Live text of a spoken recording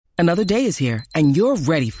Another day is here, and you're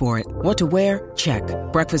ready for it. What to wear? Check.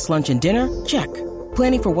 Breakfast, lunch, and dinner? Check.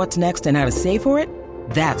 Planning for what's next and how to save for it?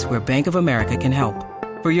 That's where Bank of America can help.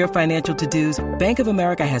 For your financial to-dos, Bank of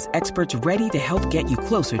America has experts ready to help get you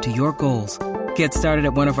closer to your goals. Get started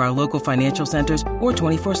at one of our local financial centers or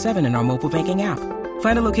 24/7 in our mobile banking app.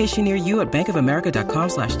 Find a location near you at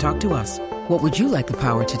bankofamerica.com/talktous. What would you like the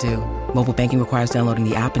power to do? Mobile banking requires downloading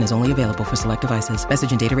the app and is only available for select devices.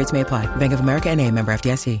 Message and data rates may apply. Bank of America N.A., member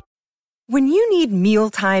FDIC. When you need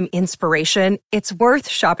mealtime inspiration, it's worth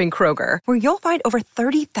shopping Kroger, where you'll find over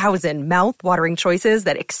 30,000 mouth-watering choices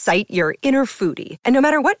that excite your inner foodie. And no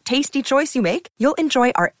matter what tasty choice you make, you'll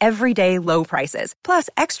enjoy our everyday low prices, plus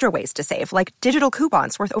extra ways to save, like digital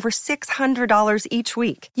coupons worth over $600 each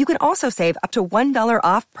week. You can also save up to $1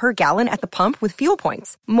 off per gallon at the pump with fuel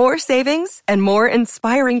points. More savings and more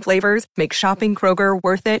inspiring flavors make shopping Kroger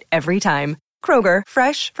worth it every time. Kroger,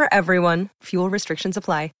 fresh for everyone. Fuel restrictions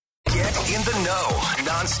apply. Get in the know.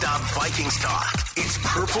 Non-stop Vikings talk. It's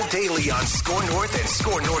Purple Daily on Score North and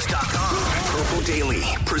ScoreNorth.com. Purple Daily,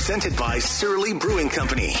 presented by Surly Brewing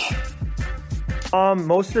Company.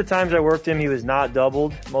 Most of the times I worked him, he was not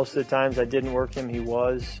doubled. Most of the times I didn't work him, he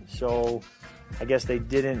was. So I guess they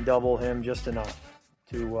didn't double him just enough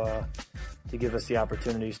to give us the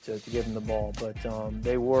opportunities to give him the ball. But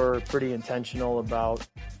they were pretty intentional about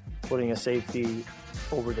putting a safety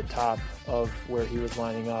over the top of where he was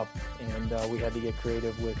lining up, and we had to get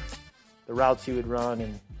creative with the routes he would run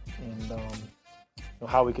and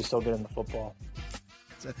how we could still get him the football.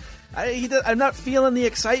 I'm not feeling the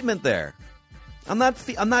excitement there. I'm not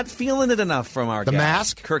feeling it enough from our guy.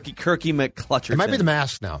 Mask? Kirky McClutcherson. It might be the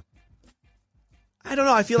mask now. I don't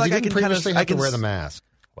know. I feel like I can previously have to wear the mask.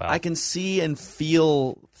 Wow. I can see and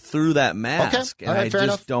feel through that mask, okay. And I just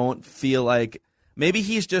enough. don't feel like. Maybe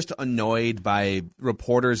he's just annoyed by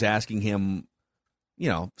reporters asking him,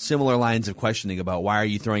 similar lines of questioning about why are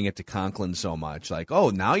you throwing it to Conklin so much? Like, oh,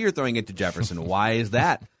 now you're throwing it to Jefferson. Why is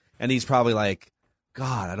that? And he's probably like,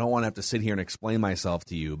 God, I don't want to have to sit here and explain myself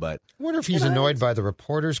to you. But I wonder if he's annoyed by the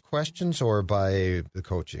reporters' questions or by the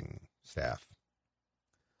coaching staff.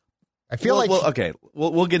 I feel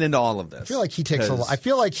we'll get into all of this. I feel like he takes a lot. I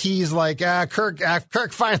feel like he's like,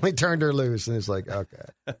 Kirk finally turned her loose, and it's like, okay.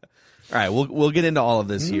 All right, we'll get into all of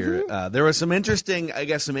this here. There was some interesting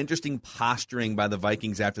posturing by the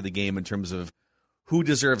Vikings after the game in terms of who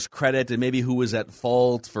deserves credit and maybe who was at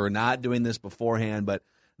fault for not doing this beforehand. But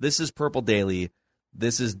this is Purple Daily.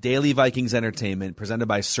 This is Daily Vikings Entertainment presented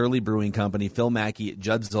by Surly Brewing Company, Phil Mackey,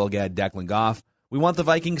 Judd Zulgad, Declan Goff. We want the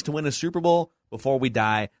Vikings to win a Super Bowl before we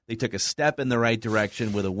die. They took a step in the right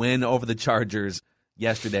direction with a win over the Chargers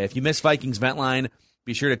yesterday. If you missed Vikings Vent Line,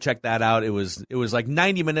 be sure to check that out. It was like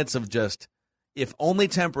 90 minutes of just, if only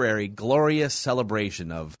temporary, glorious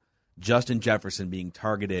celebration of Justin Jefferson being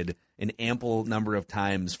targeted an ample number of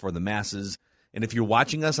times for the masses. And if you're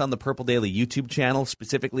watching us on the Purple Daily YouTube channel,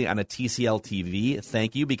 specifically on a TCL TV,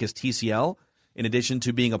 thank you, because TCL, in addition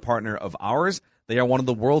to being a partner of ours, they are one of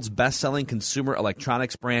the world's best-selling consumer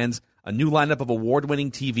electronics brands, a new lineup of award-winning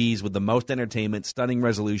TVs with the most entertainment, stunning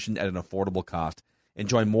resolution at an affordable cost.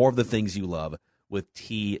 Enjoy more of the things you love with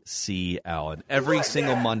TCL. And every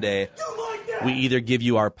single Monday, we either give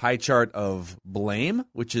you our pie chart of blame,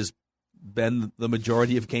 which has been the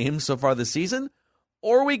majority of games so far this season,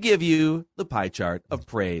 or we give you the pie chart of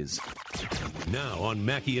praise. Now on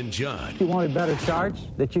Mackey and Judd. You wanted better charts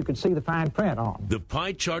that you could see the fine print on. The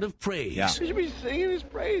pie chart of praise. Yeah. You should be singing his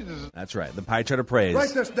praises. That's right. The pie chart of praise.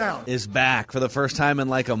 Write this down. Is back for the first time in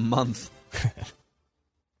like a month.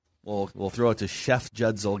 We'll throw it to Chef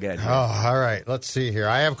Judd Zulgad. Oh, all right. Let's see here.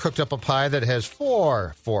 I have cooked up a pie that has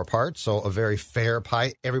four parts, so a very fair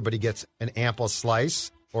pie. Everybody gets an ample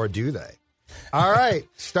slice, or do they? All right.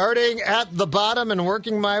 Starting at the bottom and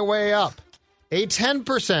working my way up. A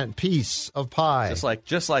 10% piece of pie.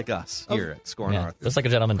 Just like us here at Score North. Just like a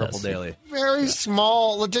gentleman Purple does. Daily. Very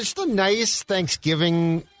small, just a nice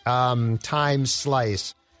Thanksgiving time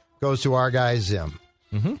slice goes to our guy Zim.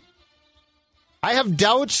 Mm-hmm. I have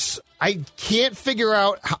doubts. I can't figure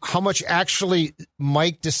out how much actually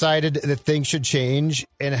Mike decided that things should change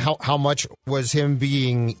and how much was him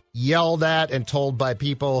being yelled at and told by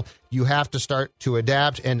people, you have to start to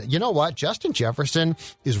adapt. And you know what? Justin Jefferson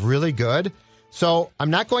is really good. So I'm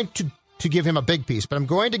not going to give him a big piece, but I'm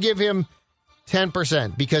going to give him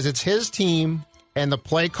 10% because it's his team and the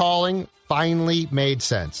play calling finally made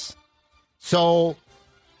sense. So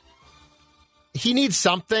he needs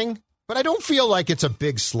something. But I don't feel like it's a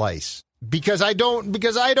big slice because I don't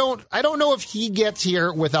know if he gets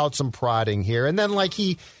here without some prodding here. And then like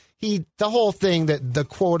the whole thing that the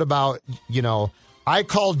quote about, I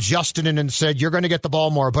called Justin in and said, you're going to get the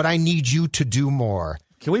ball more, but I need you to do more.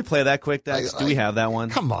 Can we play that quick, Dex? Do we have that one?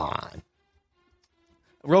 Come on.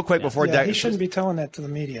 Real quick before Dex. He shouldn't be telling that to the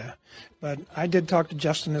media. But I did talk to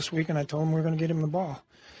Justin this week, and I told him we were going to get him the ball.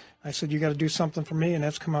 I said, you got to do something for me, and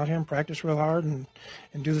that's come out here and practice real hard and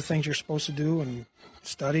do the things you're supposed to do and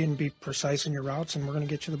study and be precise in your routes, and we're going to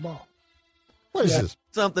get you the ball. What is this?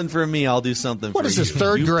 Something for me, I'll do something for you. What is this,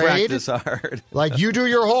 third grade? Practice hard. Like, you do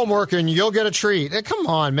your homework and you'll get a treat. Hey, come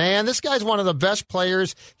on, man. This guy's one of the best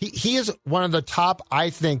players. He is one of the top, I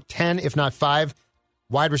think, 10, if not 5,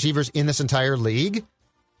 wide receivers in this entire league.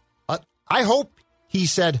 I hope he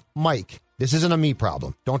said, Mike, this isn't a me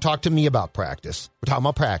problem. Don't talk to me about practice. We're talking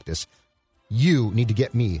about practice. You need to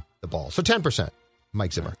get me the ball. So 10%,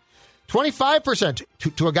 Mike Zimmer. 25%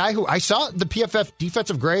 to a guy who I saw the PFF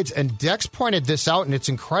defensive grades, and Dex pointed this out, and it's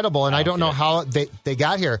incredible, and I don't know how they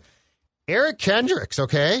got here. Eric Kendricks,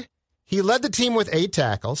 okay? He led the team with 8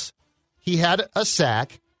 tackles. He had a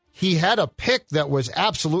sack. He had a pick that was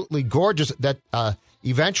absolutely gorgeous that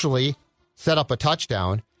eventually set up a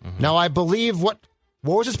touchdown. Mm-hmm. Now, I believe, what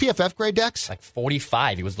was his PFF grade, Dex? Like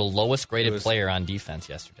 45. He was the lowest graded player on defense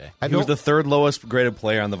yesterday. He was the third lowest graded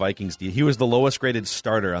player on the Vikings. He was the lowest graded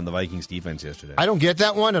starter on the Vikings defense yesterday. I don't get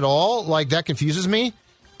that one at all. Like, that confuses me.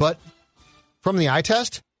 But from the eye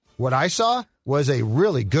test, what I saw was a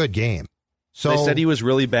really good game. So they said he was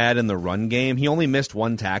really bad in the run game. He only missed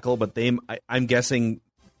 1 tackle, but I'm guessing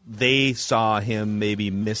they saw him maybe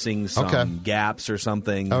missing some gaps or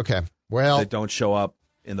something. Okay. Well, that don't show up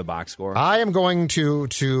in the box score. I am going to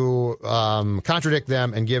contradict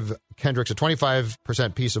them and give Kendricks a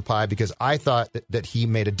 25% piece of pie because I thought that he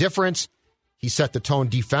made a difference. He set the tone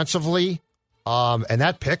defensively, and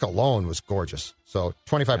that pick alone was gorgeous. So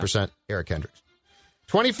 25% Eric Kendricks.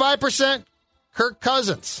 25% Kirk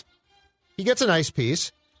Cousins. He gets a nice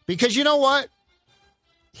piece because you know what?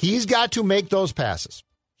 He's got to make those passes.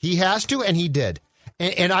 He has to, and he did.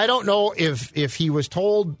 And I don't know if he was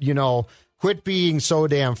told, quit being so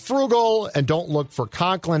damn frugal and don't look for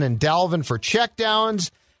Conklin and Dalvin for checkdowns.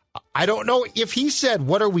 I don't know if he said,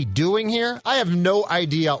 what are we doing here? I have no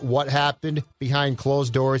idea what happened behind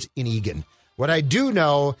closed doors in Eagan. What I do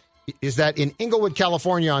know is that in Inglewood,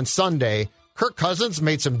 California on Sunday, Kirk Cousins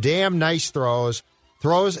made some damn nice throws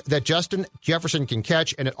that Justin Jefferson can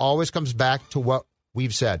catch, and it always comes back to what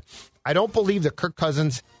we've said. I don't believe that Kirk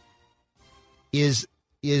Cousins is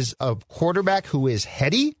a quarterback who is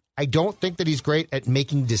heady. I don't think that he's great at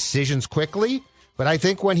making decisions quickly, but I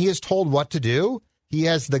think when he is told what to do, he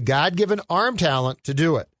has the God-given arm talent to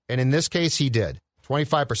do it. And in this case, he did.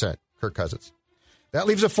 25%, Kirk Cousins. That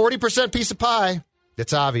leaves a 40% piece of pie.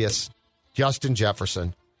 It's obvious. Justin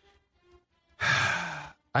Jefferson.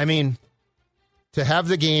 I mean, to have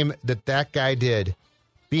the game that guy did,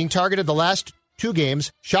 being targeted the last 2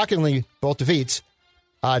 games, shockingly, both defeats,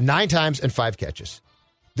 9 times and 5 catches.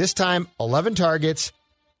 This time, 11 targets,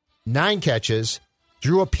 9 catches,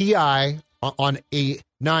 drew a PI on a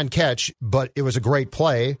non-catch, but it was a great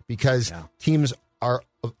play because teams are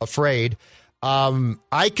afraid.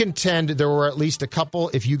 I contend there were at least a couple,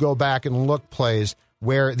 if you go back and look, plays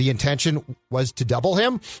where the intention was to double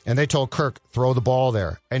him, and they told Kirk, throw the ball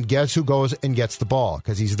there. And guess who goes and gets the ball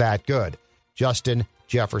because he's that good? Justin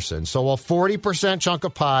Jefferson. So a 40% chunk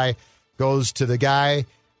of pie goes to the guy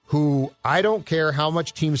who, I don't care how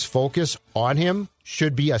much teams focus on him,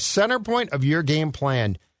 should be a center point of your game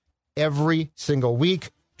plan every single week.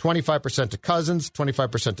 25% to Cousins,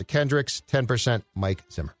 25% to Kendricks, 10% Mike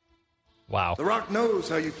Zimmer. Wow. The Rock knows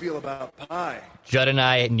how you feel about pie. Judd and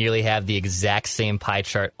I nearly have the exact same pie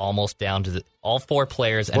chart, almost down to all 4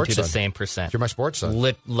 players and to the same percent. You're my sports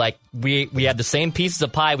son. Like we had the same pieces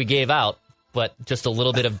of pie we gave out, but just a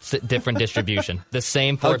little bit of different distribution. The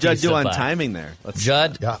same 4 pieces of pie. How'd Judd do on timing there?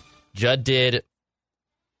 Judd did.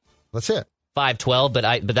 Let's hit 5:12, but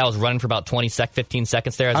that was running for about 15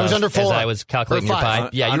 seconds there. I was under 4. As I was calculating your pie.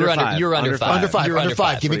 Yeah, you were under 5. Under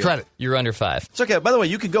 5. Give me credit. You're under 5. It's okay. By the way,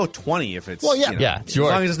 you could go 20 if it's. Well, yeah. It's as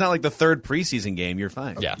long as it's not like the 3rd preseason game, you're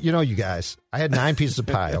fine. Yeah. You guys, I had 9 pieces of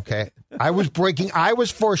pie, okay? I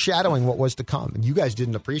was foreshadowing what was to come. And you guys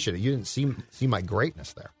didn't appreciate it. You didn't see my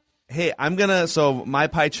greatness there. Hey, so my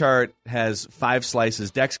pie chart has 5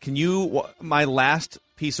 slices. Dex, my last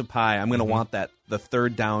piece of pie, I'm going to want the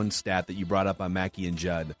 3rd down stat that you brought up on Mackey and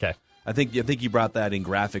Judd. Okay. I think you brought that in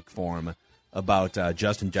graphic form about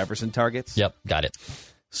Justin Jefferson targets. Yep, got it.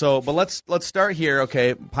 So, but let's start here,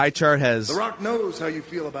 okay? Pie chart has... The Rock knows how you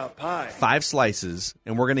feel about pie. 5 slices,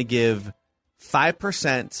 and we're going to give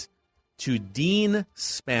 5% to Dean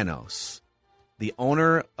Spanos, the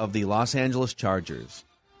owner of the Los Angeles Chargers.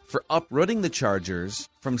 for uprooting the Chargers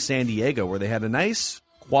from San Diego, where they had a nice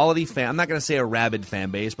quality fan. I'm not going to say a rabid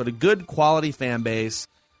fan base, but a good quality fan base,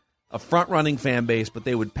 a front-running fan base. But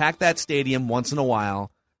they would pack that stadium once in a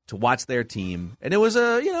while to watch their team, and it was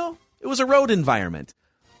a road environment.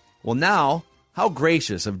 Well, now, how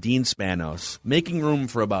gracious of Dean Spanos, making room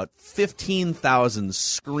for about 15,000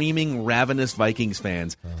 screaming, ravenous Vikings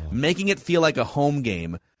fans, making it feel like a home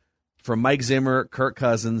game for Mike Zimmer, Kirk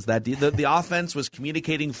Cousins. That the offense was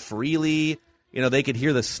communicating freely. They could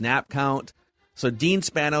hear the snap count. So Dean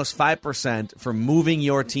Spanos, 5% for moving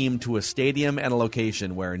your team to a stadium and a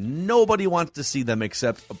location where nobody wants to see them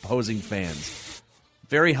except opposing fans.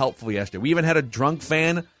 Very helpful yesterday. We even had a drunk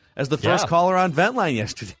fan as the first caller on Ventline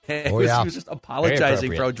yesterday. He was just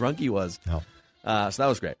apologizing for how drunk he was. So that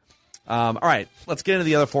was great. All right, let's get into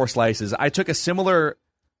the other 4 slices. I took a similar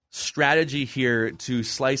strategy here to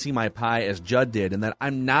slicing my pie as Judd did, and that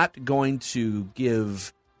I'm not going to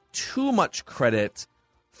give too much credit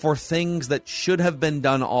for things that should have been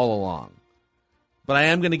done all along. But I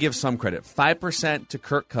am going to give some credit. 5% to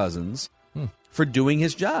Kirk Cousins for doing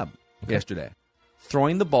his job yesterday.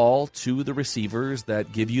 Throwing the ball to the receivers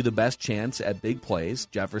that give you the best chance at big plays,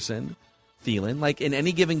 Jefferson, Thielen. Like in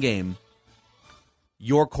any given game,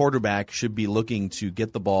 your quarterback should be looking to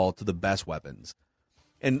get the ball to the best weapons.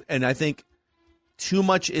 And I think too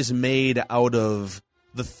much is made out of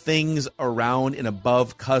the things around and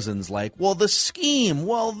above Cousins, like, well, the scheme,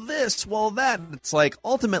 well, this, well, that. It's like,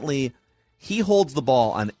 ultimately, he holds the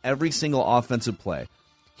ball on every single offensive play.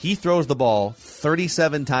 He throws the ball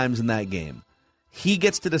 37 times in that game. He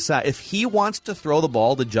gets to decide. If he wants to throw the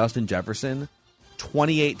ball to Justin Jefferson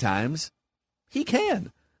 28 times, he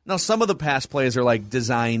can. Now, some of the pass plays are like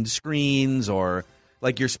designed screens or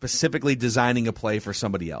like you're specifically designing a play for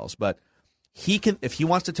somebody else. But he can, if he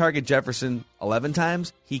wants to target Jefferson 11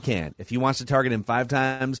 times, he can. If he wants to target him 5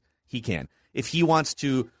 times, he can. If he wants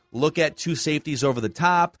to look at 2 safeties over the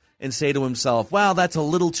top and say to himself, well, that's a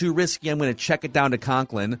little too risky, I'm going to check it down to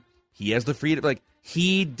Conklin, he has the freedom. Like,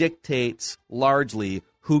 he dictates largely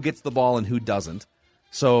who gets the ball and who doesn't.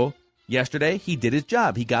 So yesterday, he did his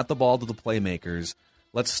job. He got the ball to the playmakers.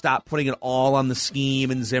 Let's stop putting it all on the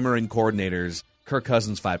scheme and Zimmer and coordinators. Kirk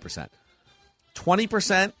Cousins, 5%.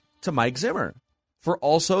 20% to Mike Zimmer for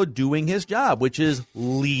also doing his job, which is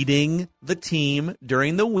leading the team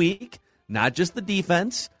during the week, not just the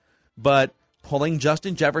defense, but pulling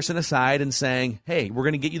Justin Jefferson aside and saying, hey, we're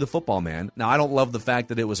going to get you the football, man. Now, I don't love the fact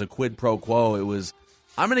that it was a quid pro quo. It was,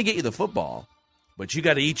 I'm going to get you the football, but you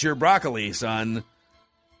got to eat your broccoli, son.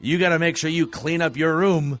 You got to make sure you clean up your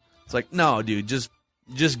room. It's like, no, dude, just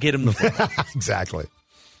get him the football. Exactly.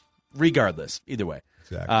 Regardless, either way.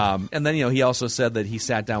 Exactly. And then, he also said that he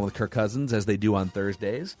sat down with Kirk Cousins, as they do on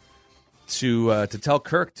Thursdays, to tell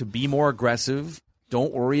Kirk to be more aggressive.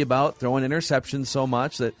 Don't worry about throwing interceptions so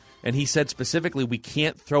much. And he said specifically, we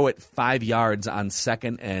can't throw it 5 yards on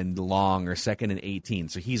 2nd and long or 2nd and 18.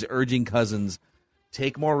 So he's urging Cousins,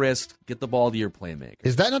 take more risks, get the ball to your playmaker.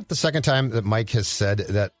 Is that not the second time that Mike has said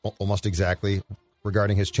that almost exactly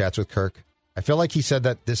regarding his chats with Kirk? I feel like he said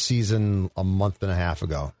that this season a month and a half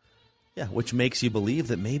ago. Yeah, which makes you believe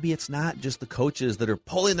that maybe it's not just the coaches that are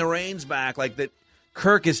pulling the reins back, like that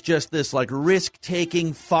Kirk is just this like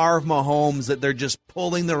risk-taking Favre Mahomes that they're just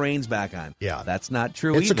pulling the reins back on. Yeah. That's not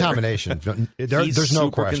true It's either. a combination. He's there's no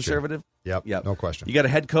super question. Conservative. Yep, no question. You got a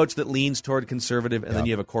head coach that leans toward conservative, and then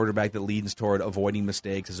you have a quarterback that leans toward avoiding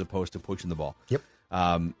mistakes as opposed to pushing the ball. Yep.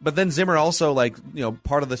 But then Zimmer also,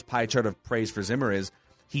 part of this pie chart of praise for Zimmer is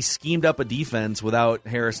he schemed up a defense without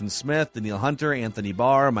Harrison Smith, Danielle Hunter, Anthony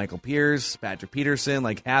Barr, Michael Pierce, Patrick Peterson.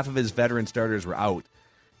 Like half of his veteran starters were out,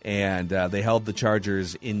 and they held the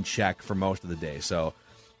Chargers in check for most of the day. So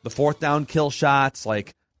the 4th down kill shots,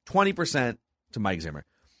 20% to Mike Zimmer.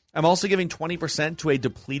 I'm also giving 20% to a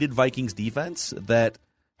depleted Vikings defense that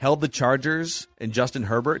held the Chargers and Justin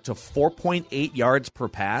Herbert to 4.8 yards per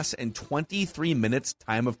pass and 23 minutes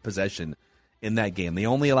time of possession in that game. They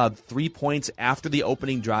only allowed 3 points after the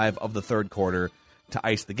opening drive of the 3rd quarter to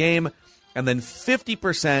ice the game. And then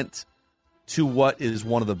 50% to what is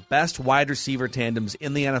one of the best wide receiver tandems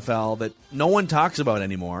in the NFL that no one talks about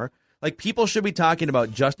anymore. Like, people should be talking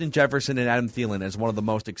about Justin Jefferson and Adam Thielen as one of the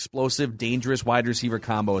most explosive, dangerous wide receiver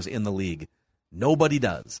combos in the league. Nobody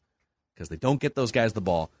does because they don't get those guys the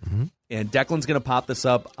ball. Mm-hmm. And Declan's going to pop this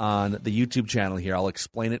up on the YouTube channel here. I'll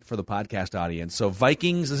explain it for the podcast audience. So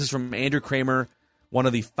Vikings, this is from Andrew Kramer, one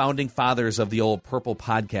of the founding fathers of the old Purple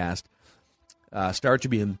podcast, Star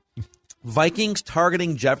Tribune. Vikings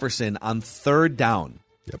targeting Jefferson on 3rd down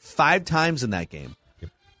 5 times in that game.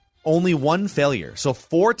 Only 1 failure. So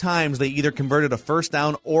 4 times they either converted a 1st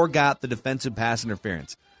down or got the defensive pass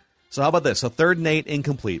interference. So how about this? So 3rd and 8,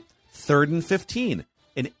 incomplete. 3rd and 15,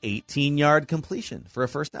 an 18-yard completion for a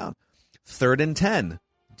first down. 3rd and 10,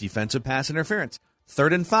 defensive pass interference.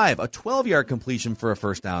 3rd and 5, a 12-yard completion for a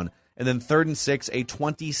first down. And then 3rd and 6, a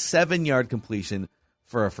 27-yard completion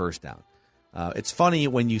for a first down. It's funny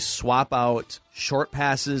when you swap out short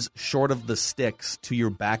passes short of the sticks to your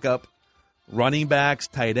backup running backs,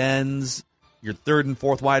 tight ends, your 3rd and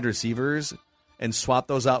 4th wide receivers, and swap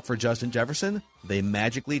those out for Justin Jefferson, they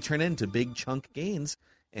magically turn into big chunk gains,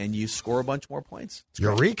 and you score a bunch more points.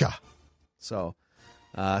 Eureka. So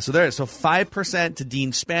 5% to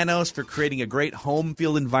Dean Spanos for creating a great home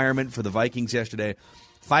field environment for the Vikings yesterday.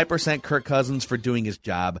 5% Kirk Cousins for doing his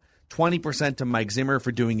job. 20% to Mike Zimmer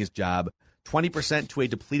for doing his job. 20% to a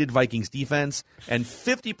depleted Vikings defense. And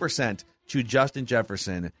 50% to Justin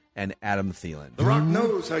Jefferson and Adam Thielen. The Rock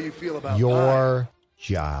knows how you feel about your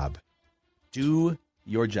job. Do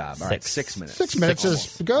your job. All right, 6 minutes. 6 minutes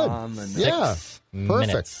is good. On the yeah,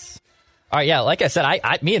 perfect. Minutes. All right, yeah, like I said,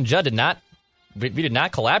 me and Judd did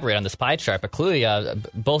not collaborate on this pie chart, but clearly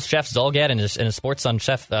both Chef Zolgad and his Sports Sun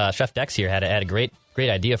Chef Dex here had a great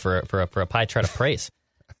idea for a pie chart of praise.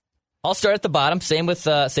 I'll start at the bottom. Same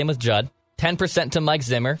with Judd. 10% to Mike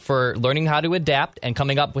Zimmer for learning how to adapt and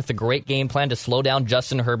coming up with a great game plan to slow down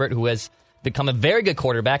Justin Herbert, who has become a very good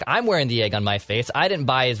quarterback. I'm wearing the egg on my face. I didn't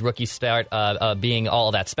buy his rookie start being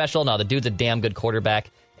all that special. No, the dude's a damn good quarterback.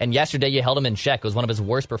 And yesterday you held him in check. It was one of his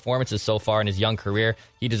worst performances so far in his young career.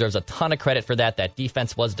 He deserves a ton of credit for that. That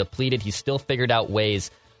defense was depleted. He still figured out ways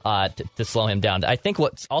to slow him down. I think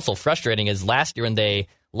what's also frustrating is last year when they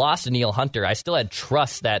lost to Neil Hunter, I still had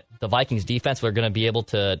trust that the Vikings defense were going to be able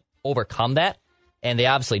to overcome that. And they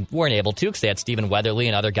obviously weren't able to because they had Stephen Weatherly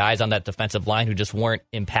and other guys on that defensive line who just weren't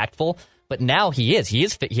impactful. But now he is. He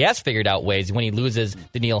has figured out ways when he loses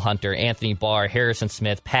Daniil Hunter, Anthony Barr, Harrison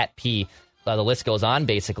Smith, Pat P. The list goes on,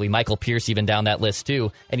 basically. Michael Pierce even down that list,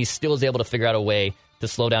 too. And he still is able to figure out a way to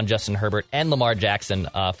slow down Justin Herbert and Lamar Jackson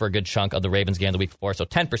for a good chunk of the Ravens game the week before. So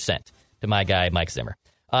 10% to my guy, Mike Zimmer.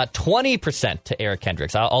 20% to Eric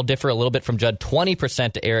Kendricks. I'll differ a little bit from Judd.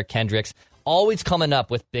 20% to Eric Kendricks. Always coming up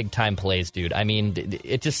with big-time plays, dude. I mean,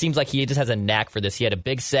 it just seems like he just has a knack for this. He had a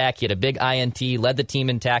big sack. He had a big INT, led the team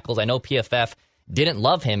in tackles. I know PFF didn't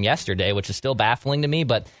love him yesterday, which is still baffling to me,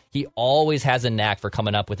 but he always has a knack for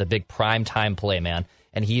coming up with a big prime-time play, man.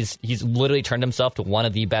 And he's literally turned himself to one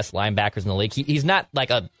of the best linebackers in the league. He's not like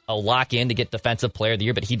a lock-in to get Defensive Player of the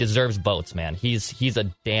Year, but he deserves votes, man. He's a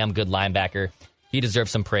damn good linebacker. He deserves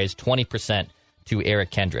some praise. 20% to Eric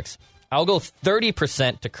Kendricks. I'll go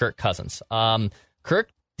 30% to Kirk Cousins. Kirk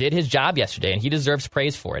did his job yesterday, and he deserves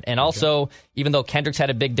praise for it. And also, even though Kendricks had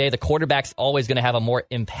a big day, the quarterback's always going to have a more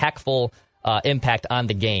impactful impact on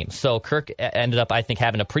the game. So Kirk ended up, I think,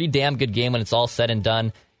 having a pretty damn good game when it's all said and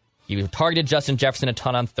done. He targeted Justin Jefferson a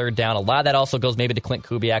ton on 3rd down. A lot of that also goes maybe to Clint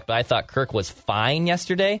Kubiak, but I thought Kirk was fine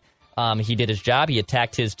yesterday. He did his job. He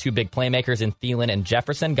attacked his two big playmakers in Thielen and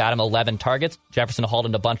Jefferson, got him 11 targets. Jefferson hauled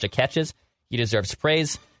in a bunch of catches. He deserves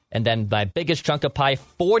praise. And then my biggest chunk of pie,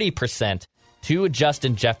 40% to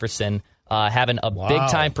Justin Jefferson, having a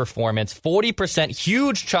big-time performance. 40%,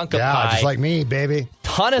 huge chunk of pie. Yeah, just like me, baby.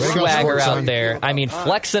 Ton of swagger out there. I mean,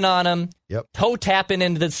 flexing on him, toe tapping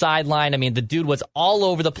into the sideline. I mean, the dude was all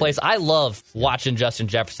over the place. I love watching Justin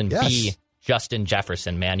Jefferson be Justin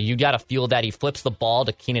Jefferson, man. You got to feel that. He flips the ball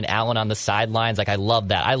to Keenan Allen on the sidelines. Like, I love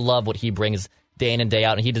that. I love what he brings day in and day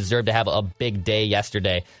out, and he deserved to have a big day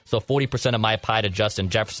yesterday. So 40% of my pie to Justin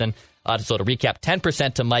Jefferson. So to recap,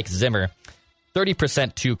 10% to Mike Zimmer,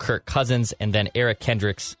 30% to Kirk Cousins, and then Eric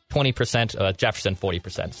Kendricks, 20%, Jefferson,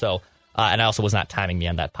 40%. So, and I also was not timing me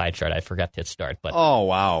on that pie chart. I forgot to start. But oh,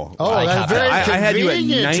 wow. Oh, that's very convenient. I had you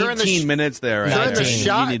at 19 minutes there. Turn the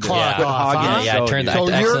shot clock off. I turned that. So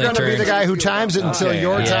you're going to be the guy who times it until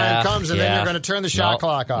your time comes, and then you're going to turn the shot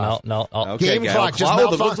clock off. No. Okay, game clock just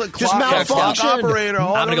malfunctioned.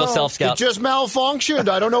 I'm going to go self-scout. It just malfunctioned.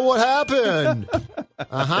 I don't know what happened.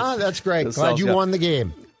 That's great. Glad you won the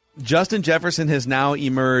game. Justin Jefferson has now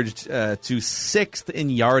emerged to 6th in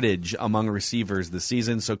yardage among receivers this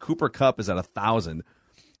season, so Cooper Kupp is at 1,000.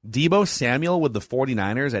 Deebo Samuel with the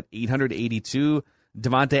 49ers at 882.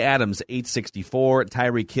 Devontae Adams, 864.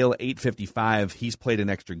 Tyreek Hill, 855. He's played an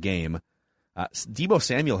extra game. Deebo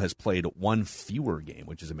Samuel has played one fewer game,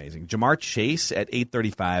 which is amazing. Jamar Chase at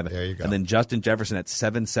 835. There you go. And then Justin Jefferson at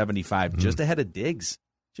 775, just ahead of Diggs.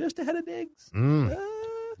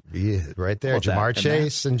 Yeah, right there. Jamar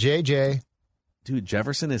Chase and JJ. Dude,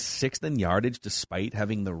 Jefferson is 6th in yardage despite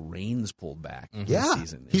having the reins pulled back this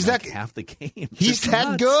season. He's like half the game. He's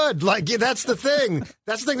that good. Like, that's the thing.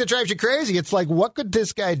 That's the thing that drives you crazy. It's like, what could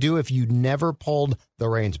this guy do if you never pulled the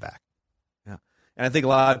reins back? Yeah. And I think a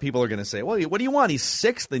lot of people are going to say, well, what do you want? He's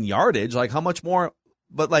 6th in yardage. Like, how much more?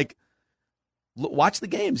 But, like, watch the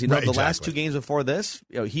games. The last 2 games before this,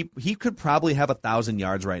 he could probably have 1,000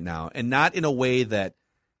 yards right now, and not in a way that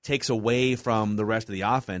takes away from the rest of the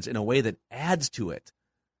offense, in a way that adds to it.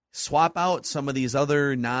 Swap out some of these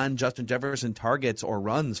other non-Justin Jefferson targets or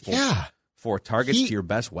runs for targets to your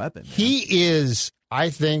best weapon. Man. He is, I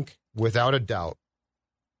think, without a doubt,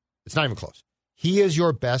 it's not even close. He is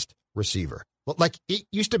your best receiver. Like, it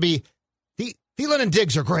used to be, Thielen and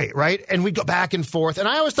Diggs are great, right? And we'd go back and forth. And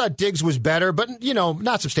I always thought Diggs was better, but,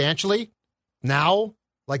 not substantially. Now,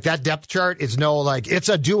 like, that depth chart is it's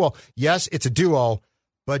a duo. Yes, it's a duo,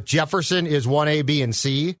 but Jefferson is 1A, B, and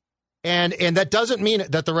C. And that doesn't mean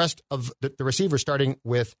that the rest of the receivers, starting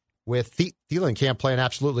with Thielen, can't play an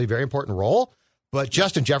absolutely very important role. But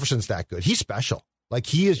Justin Jefferson's that good. He's special. Like,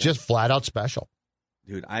 he is just flat out special.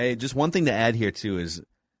 Dude, just one thing to add here, too, is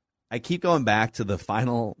I keep going back to the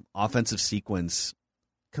final offensive sequence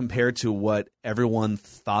compared to what everyone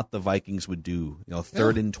thought the Vikings would do.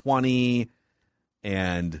 3rd and 20,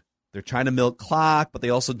 and they're trying to milk clock, but they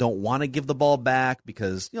also don't want to give the ball back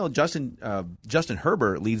because Justin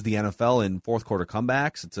Herbert leads the NFL in fourth quarter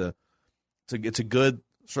comebacks. It's a good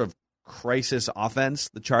sort of crisis offense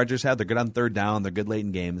the Chargers have. They're good on 3rd down. They're good late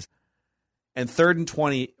in games. And 3rd and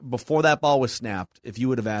 20, before that ball was snapped, if you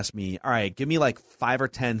would have asked me, all right, give me like 5 or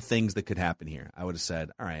 10 things that could happen here, I would have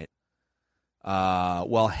said, all right,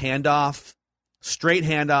 handoff, straight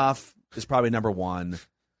handoff is probably number 1.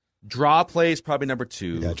 Draw play is probably number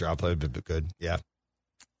 2. Yeah, draw play would be good. Yeah.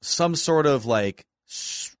 Some sort of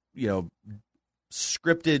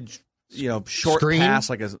scripted, short screen? pass,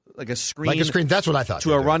 like a screen. Like a screen. That's what I thought.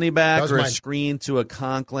 To a running back or a screen to a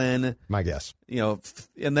Conklin. My guess.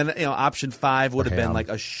 And then, option 5 would have been like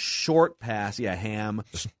a short pass. Yeah, Ham.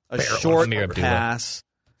 A short pass,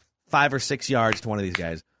 5 or 6 yards to one of these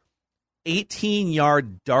guys.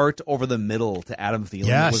 18-yard dart over the middle to Adam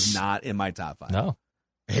Thielen was not in my top 5. No.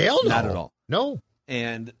 Hell no. Not at all. No.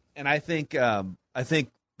 And I think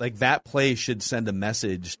like that play should send a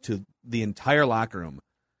message to the entire locker room.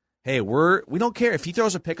 Hey, we don't care if he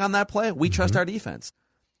throws a pick on that play. We trust our defense.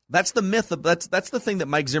 That's the myth. That's the thing that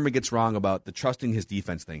Mike Zimmer gets wrong about the trusting his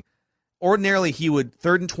defense thing. Ordinarily, he would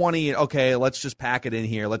 3rd and 20. Okay, let's just pack it in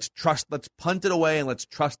here. Let's punt it away and let's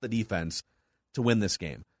trust the defense to win this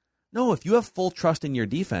game. No, if you have full trust in your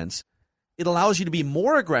defense, it allows you to be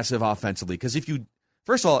more aggressive offensively. Because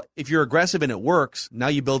first of all, if you're aggressive and it works, now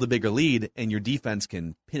you build a bigger lead and your defense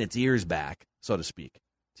can pin its ears back, so to speak,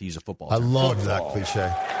 to use a football term. I love that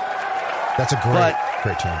cliche. That's a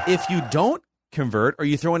great term. If you don't convert or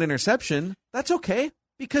you throw an interception, that's okay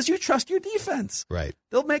because you trust your defense. Right.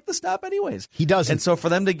 They'll make the stop anyways. He doesn't. And so for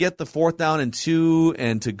them to get the 4th down and 2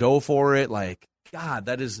 and to go for it, like, God,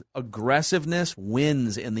 that is aggressiveness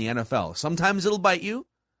wins in the NFL. Sometimes it'll bite you,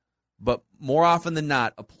 but more often than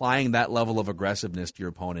not, applying that level of aggressiveness to your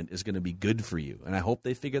opponent is going to be good for you. And I hope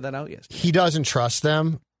they figured that out yesterday. He doesn't trust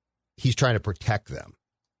them. He's trying to protect them.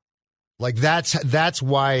 Like, that's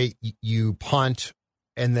why you punt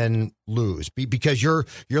and then lose, because you're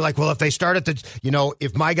like, well, if they start at the,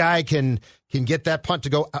 if my guy can get that punt to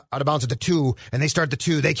go out of bounds at the 2 and they start the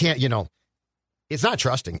 2, they can't, it's not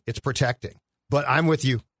trusting, it's protecting. But I'm with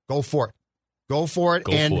you. Go for it. Go for it.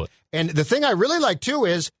 And the thing I really like too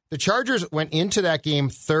is the Chargers went into that game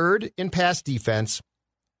 3rd in pass defense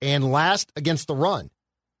and last against the run.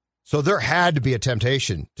 So there had to be a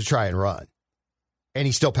temptation to try and run. And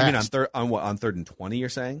he still passed. You mean on 3rd and 20, you're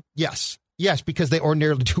saying? Yes, because they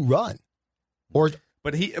ordinarily do run.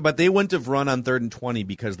 But they wouldn't have run on 3rd and 20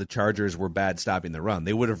 because the Chargers were bad stopping the run.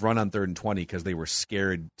 They would have run on 3rd and 20 because they were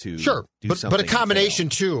scared to do something. But a combination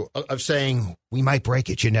too of saying we might break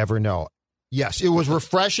it. You never know. Yes, it was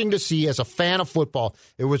refreshing to see as a fan of football.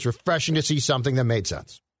 It was refreshing to see something that made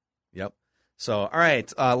sense. Yep. So, all right,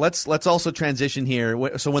 let's also transition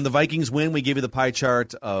here. So when the Vikings win, we give you the pie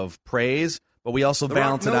chart of praise. But we also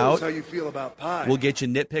balance it out. How you feel about pie. We'll get you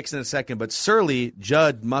nitpicks in a second. But Surly,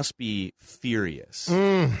 Judd must be furious.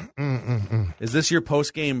 Is this your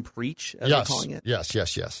post-game preach, as we're calling it? Yes.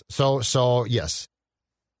 So yes.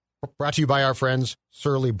 Brought to you by our friends,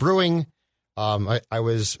 Surly Brewing. I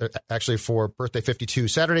was actually for Birthday 52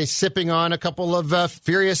 Saturday sipping on a couple of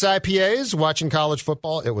Furious IPAs, watching college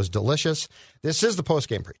football. It was delicious. This is the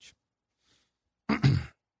post-game preach.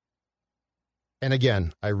 And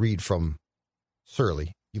again, I read from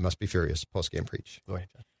Surly, you must be furious, post-game preach. Go ahead,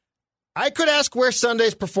 John. I could ask where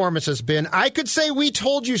Sunday's performance has been. I could say we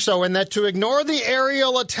told you so, and that to ignore the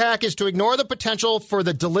aerial attack is to ignore the potential for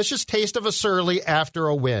the delicious taste of a Surly after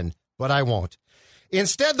a win. But I won't.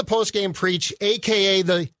 Instead, the post-game preach, a.k.a.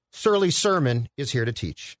 the Surly Sermon is here to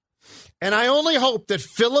teach. And I only hope that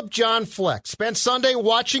Philip John Fleck spent Sunday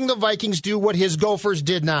watching the Vikings do what his Gophers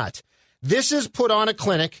did not. This is put on a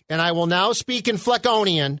clinic, and I will now speak in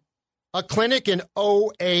Fleckonian, a clinic in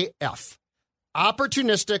OAF,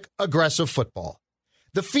 opportunistic aggressive football.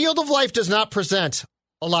 The field of life does not present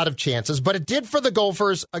a lot of chances, but it did for the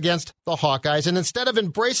Gophers against the Hawkeyes, and instead of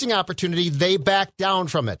embracing opportunity, they backed down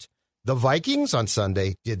from it. The Vikings on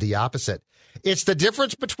Sunday did the opposite. It's the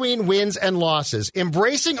difference between wins and losses.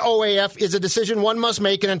 Embracing OAF is a decision one must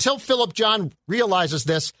make, and until Philip John realizes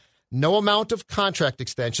this, no amount of contract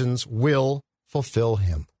extensions will fulfill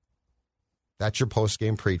him. That's your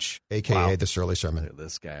post-game preach, a.k.a. the Surly Sermon. Look at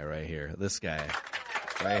this guy right here. This guy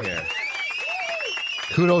right here.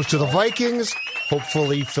 Kudos to the Vikings.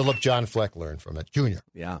 Hopefully, Philip John Fleck learned from it. Junior.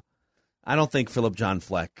 Yeah. I don't think Philip John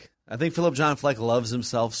Fleck. I think Philip John Fleck loves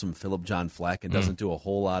himself some Philip John Fleck and doesn't do a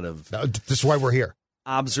whole lot of this is why we're here.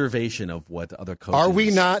 Observation of what other coaches. Are we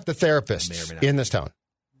not the therapists in this town?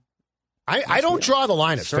 I don't draw the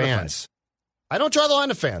line at fans. I don't draw the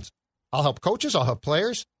line at fans. I'll help coaches. I'll help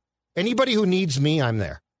players. Anybody who needs me, I'm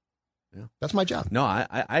there. Yeah. That's my job. No,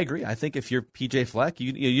 I agree. I think if you're PJ Fleck,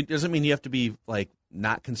 you doesn't mean you have to be like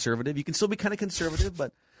not conservative. You can still be kind of conservative,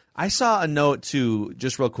 but I saw a note too,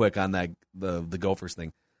 just real quick on that the Gophers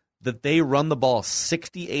thing, that they run the ball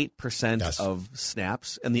 68% of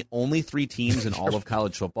snaps, and the only 3 teams in all of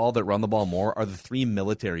college football that run the ball more are the 3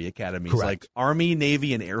 military academies, like Army,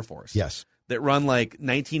 Navy, and Air Force. Yes. That run like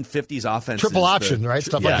 1950s offenses. Triple option, right?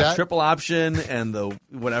 Stuff like that. Triple option and the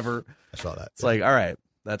whatever. I saw that. It's like, all right,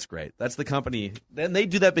 that's great. That's the company. Then they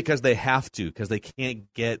do that because they have to, because they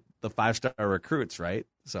can't get the 5-star recruits, right?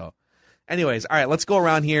 So, anyways, all right, let's go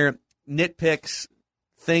around here. Nitpicks,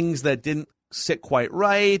 things that didn't sit quite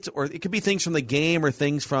right, or it could be things from the game or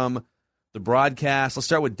things from the broadcast. Let's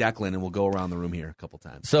start with Declan, and we'll go around the room here a couple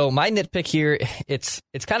times. So my nitpick here, it's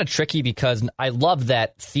kind of tricky because I love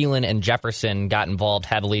that Thielen and Jefferson got involved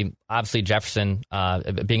heavily. Obviously, Jefferson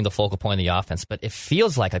being the focal point of the offense, but it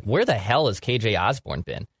feels like where the hell has KJ Osborne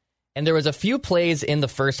been? And there was a few plays in the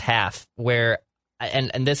first half where,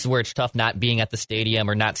 and this is where it's tough not being at the stadium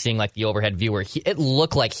or not seeing like the overhead view, where it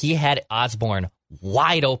looked like he had Osborne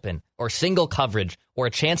wide open or single coverage or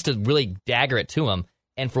a chance to really dagger it to him.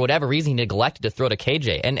 And for whatever reason, he neglected to throw to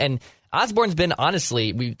KJ. And Osborne's been,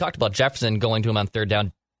 honestly, we talked about Jefferson going to him on third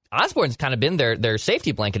down. Osborne's kind of been their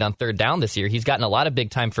safety blanket on third down this year. He's gotten a lot of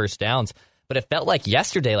big-time first downs. But it felt like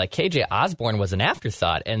yesterday, like KJ Osborne was an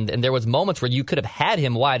afterthought. And there was moments where you could have had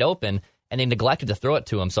him wide open, and they neglected to throw it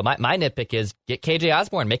to him. So my nitpick is get KJ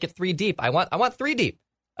Osborne, make it 3 deep. I want 3 deep.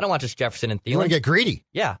 I don't want just Jefferson and Thielen. You want to get greedy?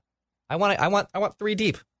 Yeah. I want 3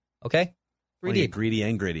 deep. Okay? 3 deep. Greedy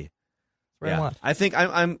and gritty. Yeah. I think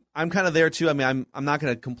I'm kind of there too. I mean, I'm not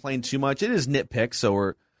going to complain too much. It is nitpick, so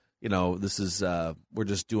we're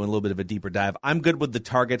just doing a little bit of a deeper dive. I'm good with the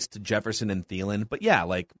targets to Jefferson and Thielen, but yeah,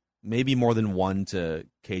 like maybe more than one to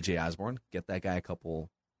KJ Osborne. Get that guy a couple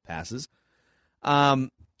passes. All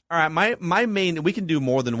right, my main, we can do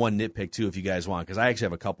more than one nitpick too if you guys want, because I actually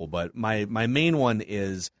have a couple, but my main one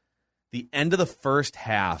is the end of the first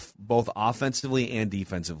half, both offensively and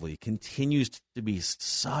defensively, continues to be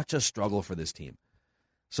such a struggle for this team.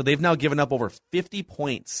 So they've now given up over 50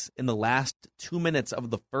 points in the last 2 minutes of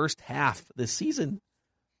the first half this season.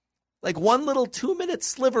 Like one little 2-minute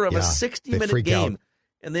sliver of a 60-minute game,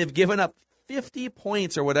 and they've given up 50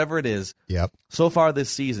 points or whatever it is so far this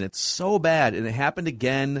season. It's so bad, and it happened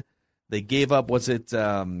again. They gave up, they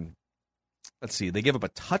gave up a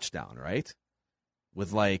touchdown, right?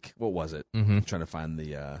 With what was it? Mm-hmm. I'm trying to find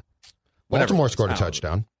the Baltimore scored a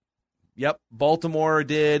touchdown. Yep, Baltimore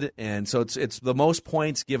did, and so it's the most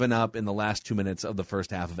points given up in the last 2 minutes of the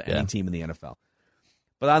first half of any team in the NFL.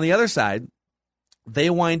 But on the other side, they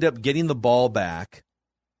wind up getting the ball back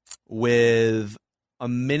with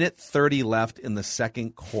 1:30 left in the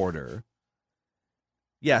second quarter.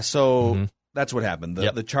 Yeah, so that's what happened.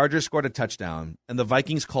 The Chargers scored a touchdown, and the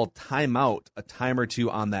Vikings called timeout a time or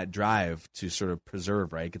two on that drive to sort of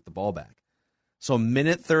preserve, right, get the ball back. So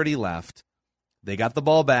 1:30 left. They got the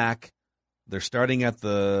ball back. They're starting at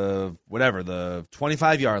the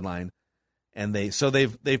 25-yard line, and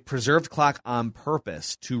they've preserved clock on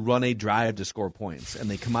purpose to run a drive to score points, and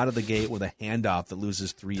they come out of the gate with a handoff that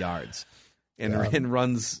loses 3 yards. And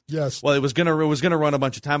runs. Yes. Well, it was gonna run a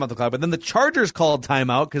bunch of time off the clock, but then the Chargers called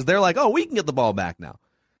timeout because they're like, oh, we can get the ball back now.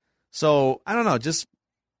 So I don't know, just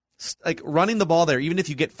like running the ball there, even if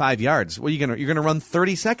you get 5 yards, you're gonna run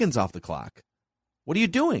 30 seconds off the clock. What are you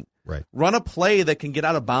doing? Right. Run a play that can get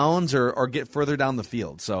out of bounds or get further down the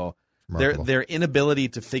field. So Their inability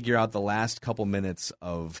to figure out the last couple minutes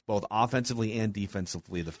of both offensively and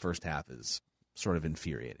defensively the first half is sort of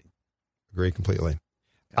infuriating. Agree completely.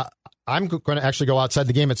 I'm going to actually go outside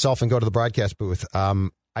the game itself and go to the broadcast booth.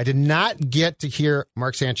 I did not get to hear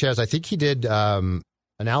Mark Sanchez. I think he did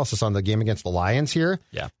analysis on the game against the Lions here.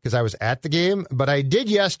 Yeah. Because I was at the game. But I did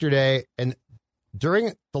yesterday, and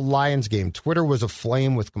during the Lions game, Twitter was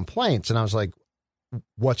aflame with complaints. And I was like,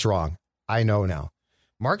 what's wrong? I know now.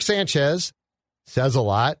 Mark Sanchez says a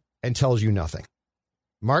lot and tells you nothing.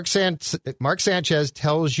 Mark Sanchez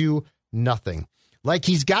tells you nothing. Like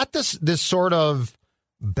he's got this sort of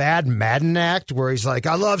bad Madden act where he's like,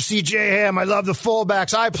 I love C.J. Ham. I love the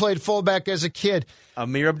fullbacks. I played fullback as a kid.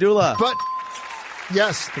 Amir Abdullah. But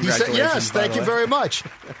yes, he said yes. Thank you very much.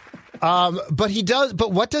 But he does.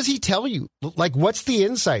 But what does he tell you? Like, what's the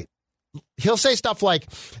insight? He'll say stuff like,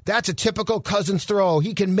 that's a typical Cousins throw.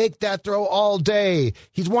 He can make that throw all day.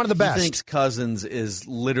 He's one of the best. He thinks Cousins is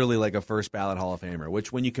literally like a first ballot Hall of Famer,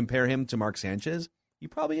 which when you compare him to Mark Sanchez, he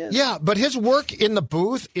probably is. Yeah, but his work in the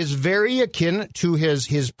booth is very akin to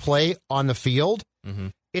his play on the field. Mm-hmm.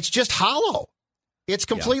 It's just hollow. It's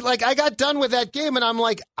complete. Yeah. Like, I got done with that game, and I'm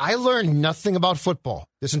like, I learned nothing about football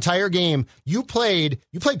this entire game. You played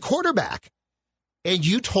quarterback, and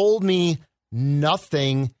you told me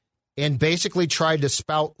nothing and basically tried to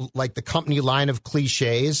spout like the company line of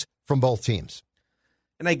cliches from both teams.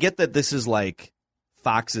 And I get that this is like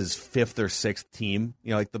Fox's fifth or sixth team.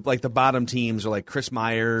 You know, like the bottom teams are like Chris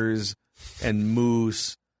Myers and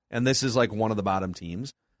Moose, and this is like one of the bottom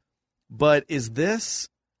teams. But is this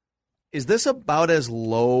about as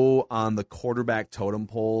low on the quarterback totem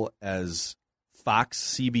pole as Fox,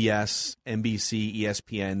 CBS, NBC,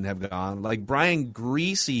 ESPN have gone? Like Brian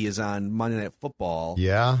Griese is on Monday Night Football.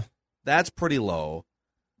 Yeah. That's pretty low.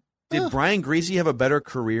 Did Brian Griese have a better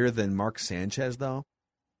career than Mark Sanchez, though?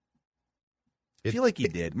 I feel like he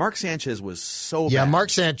did. Mark Sanchez was so bad. Yeah, Mark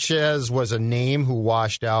Sanchez was a name who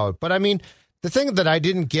washed out. But, I mean, the thing that I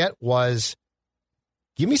didn't get was,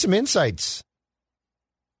 give me some insights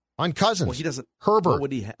on Cousins. Well, he doesn't. Herbert. What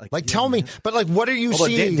would he tell me. But, like, what are you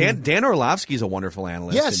seeing? Dan Orlovsky's a wonderful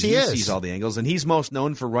analyst. Yes, he is. He sees all the angles, and he's most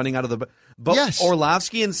known for running out of the. But yes.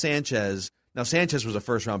 Orlovsky and Sanchez. Now, Sanchez was a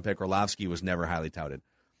first-round pick. Orlovsky was never highly touted.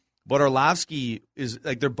 But Orlovsky is,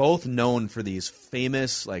 like, they're both known for these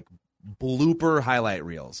famous, like, blooper highlight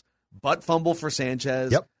reels. Butt fumble for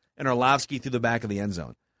Sanchez, and Orlovsky through the back of the end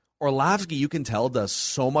zone. Orlovsky, you can tell, does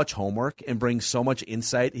so much homework and brings so much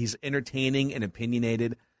insight. He's entertaining and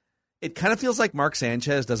opinionated. It kind of feels like Mark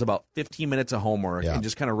Sanchez does about 15 minutes of homework and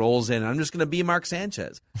just kind of rolls in, and I'm just going to be Mark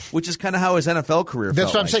Sanchez, which is kind of how his NFL career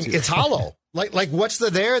That's felt what I'm saying. Too. It's hollow. Like what's the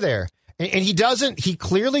there? And he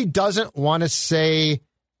clearly doesn't want to say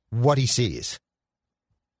what he sees.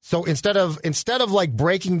 So instead of like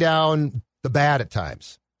breaking down the bad at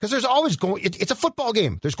times, because there's always it's a football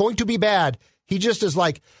game. There's going to be bad. He just is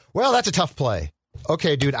like, well, that's a tough play.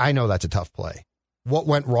 Okay, dude, I know that's a tough play. What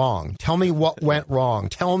went wrong? Tell me what went wrong.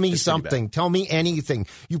 Tell me something. Tell me anything.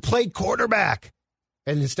 You played quarterback.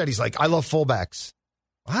 And instead he's like, I love fullbacks.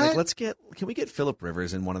 What? Can we get Phillip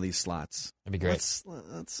Rivers in one of these slots? That'd be great.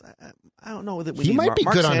 I don't know that we he need might be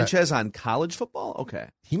Mark good Sanchez on college football. Okay,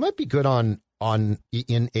 he might be good in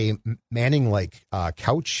a Manning like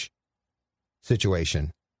couch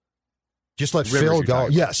situation. Just let Rivers, Phil go.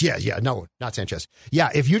 Yes, yeah. No, not Sanchez.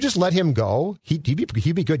 Yeah, if you just let him go, he'd be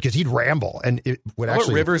good because he'd ramble and it would How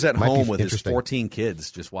actually. about Rivers at home with his 14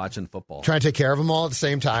 kids just watching football, trying to take care of them all at the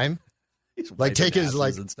same time. Like take his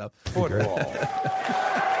and stuff. Football.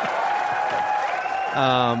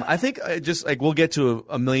 I think just like we'll get to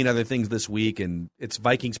a million other things this week, and it's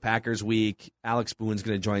Vikings-Packers week. Alex Boone's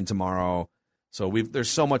going to join tomorrow, so there's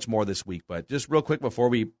so much more this week. But just real quick before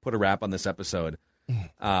we put a wrap on this episode,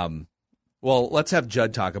 well, let's have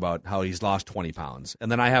Judd talk about how he's lost 20 pounds, and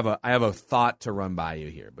then I have a thought to run by you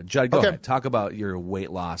here. But Judd, go ahead, talk about your weight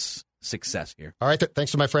loss success here. All right.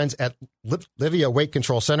 Thanks to my friends at Livia Weight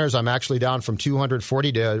Control Centers. I'm actually down from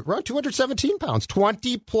 240 to around 217 pounds,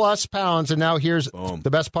 20 plus pounds. And now here's the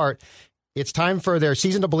best part. It's time for their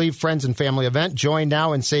Season to Believe Friends and Family event. Join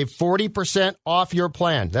now and save 40% off your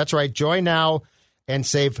plan. That's right. Join now and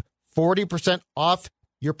save 40% off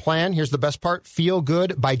your plan. Here's the best part. Feel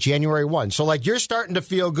good by January 1. So like you're starting to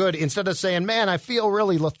feel good instead of saying, man, I feel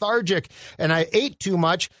really lethargic and I ate too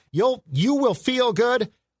much. You will feel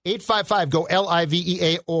good.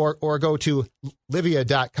 855-GO-LIVEA or go to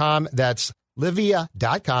livia.com. That's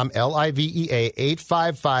livia.com, LIVEA,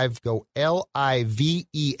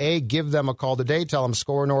 855-GO-LIVEA. Give them a call today. Tell them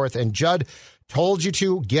Score North and Judd told you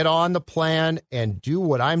to get on the plan and do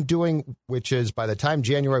what I'm doing, which is by the time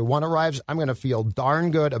January 1 arrives, I'm going to feel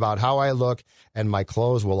darn good about how I look, and my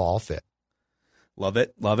clothes will all fit. Love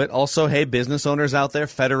it. Love it. Also, hey, business owners out there,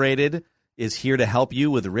 Federated is here to help you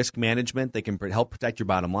with risk management. They can help protect your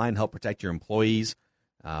bottom line, help protect your employees.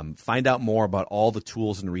 Find out more about all the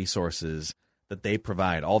tools and resources that they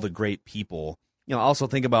provide, all the great people. Also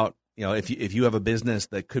think about, if you have a business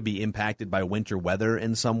that could be impacted by winter weather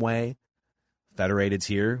in some way, Federated's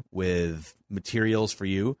here with materials for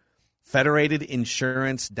you.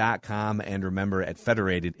 Federatedinsurance.com. And remember, at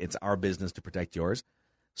Federated, it's our business to protect yours.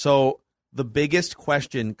 So the biggest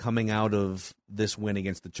question coming out of this win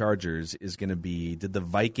against the Chargers is going to be, did the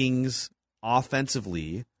Vikings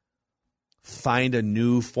offensively find a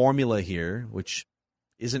new formula here, which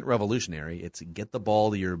isn't revolutionary? It's get the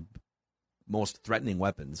ball to your most threatening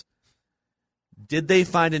weapons. Did they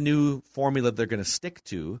find a new formula they're going to stick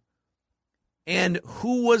to? And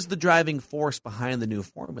who was the driving force behind the new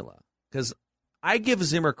formula? Because I give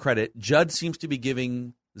Zimmer credit. Judd seems to be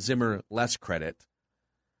giving Zimmer less credit.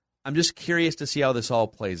 I'm just curious to see how this all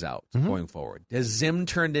plays out going forward. Has Zim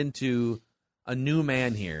turned into a new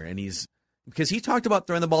man here? And because he talked about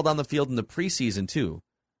throwing the ball down the field in the preseason too.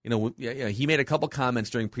 He made a couple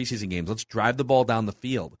comments during preseason games. Let's drive the ball down the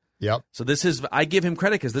field. Yep. So I give him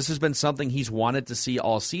credit because this has been something he's wanted to see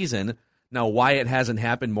all season. Now, why it hasn't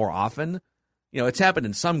happened more often, it's happened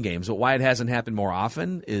in some games, but why it hasn't happened more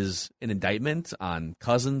often is an indictment on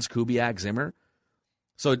Cousins, Kubiak, Zimmer.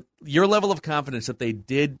 So your level of confidence that they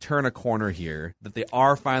did turn a corner here, that they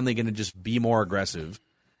are finally going to just be more aggressive.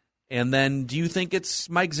 And then do you think it's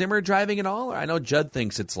Mike Zimmer driving it all? Or I know Judd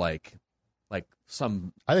thinks it's like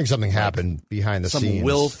some... I think something happened behind the scenes. Some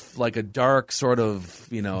Wilf, like a dark sort of,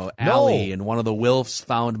 alley, and one of the Wilfs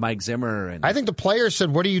found Mike Zimmer. And I think the players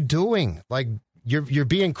said, what are you doing? Like, you're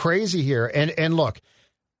being crazy here. And look,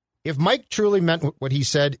 if Mike truly meant what he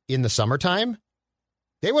said in the summertime,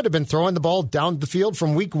 they would have been throwing the ball down the field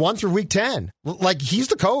from week 1 through week 10. Like, he's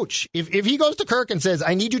the coach. If he goes to Kirk and says,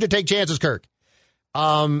 I need you to take chances, Kirk,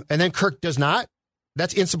 and then Kirk does not,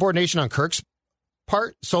 that's insubordination on Kirk's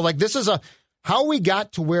part. So, this is how we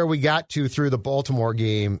got to where we got to through the Baltimore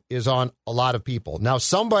game is on a lot of people. Now,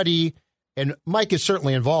 somebody, and Mike is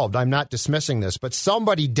certainly involved, I'm not dismissing this, but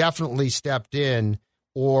somebody definitely stepped in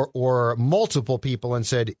or multiple people and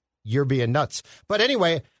said, you're being nuts. But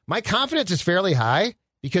anyway, my confidence is fairly high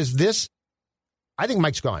because I think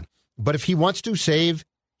Mike's gone. But if he wants to save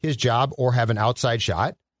his job or have an outside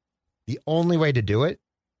shot, the only way to do it,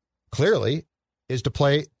 clearly, is to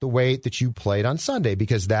play the way that you played on Sunday,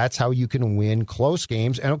 because that's how you can win close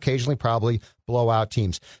games and occasionally probably blow out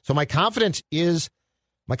teams. So my confidence is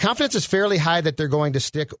fairly high that they're going to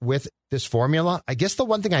stick with this formula. I guess the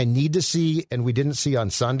one thing I need to see, and we didn't see on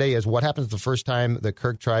Sunday, is what happens the first time that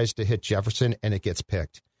Kirk tries to hit Jefferson and it gets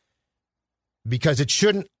picked. Because it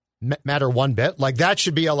shouldn't matter one bit. That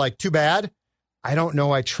should be too bad. I don't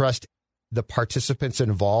know I trust the participants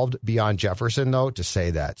involved beyond Jefferson, though, to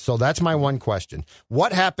say that. So that's my one question.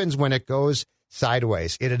 What happens when it goes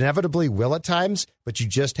sideways? It inevitably will at times, but you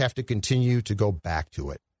just have to continue to go back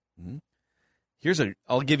to it. Mm-hmm.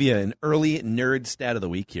 I'll give you an early nerd stat of the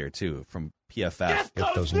week here, too, from PFF.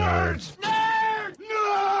 Get those nerds.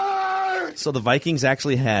 So the Vikings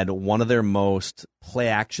actually had one of their most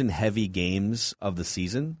play-action heavy games of the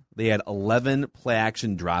season. They had 11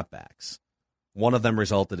 play-action dropbacks. One of them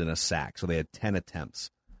resulted in a sack, so they had 10 attempts.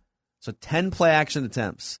 So 10 play-action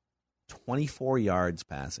attempts, 24 yards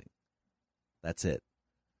passing. That's it.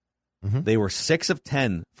 Mm-hmm. They were 6 of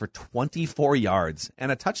 10 for 24 yards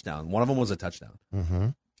and a touchdown. One of them was a touchdown. Mm-hmm.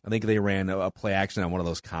 I think they ran a play-action on one of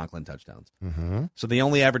those Conklin touchdowns. Mm-hmm. So they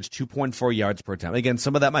only averaged 2.4 yards per attempt. Again,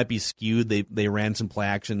 some of that might be skewed. They ran some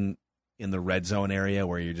play-action in the red zone area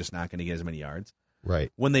where you're just not going to get as many yards.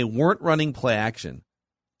 Right. When they weren't running play-action,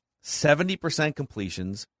 70%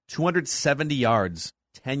 completions, 270 yards,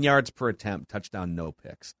 10 yards per attempt, touchdown, no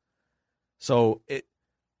picks. So it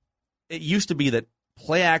used to be that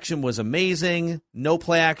play action was amazing, no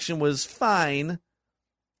play action was fine,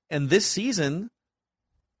 and this season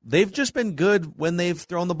they've just been good when they've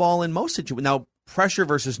thrown the ball in most situations. Now, pressure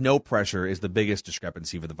versus no pressure is the biggest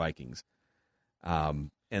discrepancy for the Vikings. And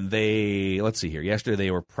let's see here. Yesterday they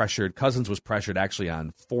were pressured. Cousins was pressured actually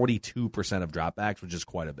on 42% of dropbacks, which is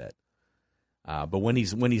quite a bit. But when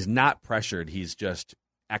he's not pressured, he's just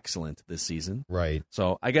excellent this season. Right.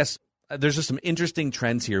 So I guess there's just some interesting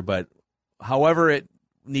trends here, but however it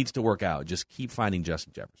needs to work out, just keep finding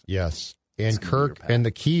Justin Jefferson. Yes. And Kirk, and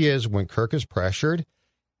the key is when Kirk is pressured,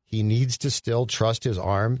 he needs to still trust his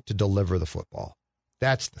arm to deliver the football.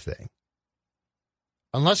 That's the thing.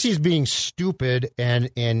 unless he's being stupid and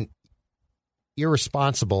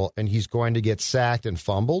irresponsible and he's going to get sacked and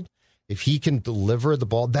fumbled, if he can deliver the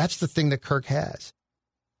ball, that's the thing that Kirk has.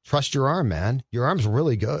 Trust your arm, man. Your arm's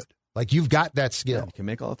really good. Like, you've got that skill. Yeah, you can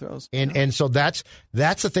make all the throws. And so that's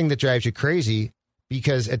the thing that drives you crazy,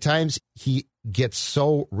 because at times he gets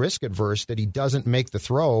so risk adverse that he doesn't make the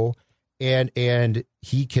throw, and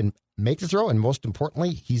he can make the throw, and most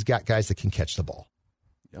importantly, he's got guys that can catch the ball.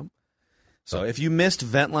 Yep. So if you missed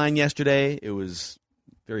Ventline yesterday, it was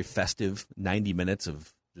very festive, 90 minutes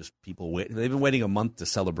of just people waiting. They've been waiting a month to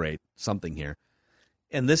celebrate something here.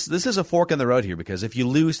 And this is a fork in the road here, because if you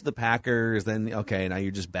lose to the Packers, then, okay, now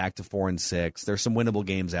you're just back to 4-6. There's some winnable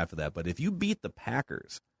games after that. But if you beat the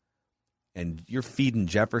Packers and you're feeding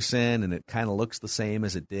Jefferson and it kind of looks the same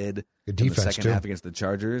as it did in the second half against the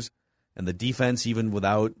Chargers, and the defense, even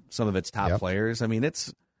without some of its top players, I mean,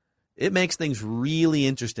 it makes things really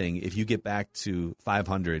interesting if you get back to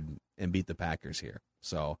 500 and beat the Packers here.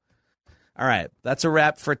 So, all right, that's a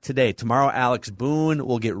wrap for today. Tomorrow, Alex Boone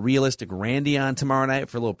will get Realistic Randy on tomorrow night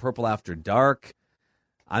for a little Purple After Dark.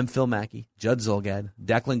 I'm Phil Mackey, Judd Zolgad,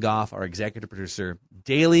 Declan Goff, our executive producer.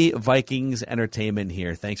 Daily Vikings entertainment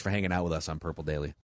here. Thanks for hanging out with us on Purple Daily.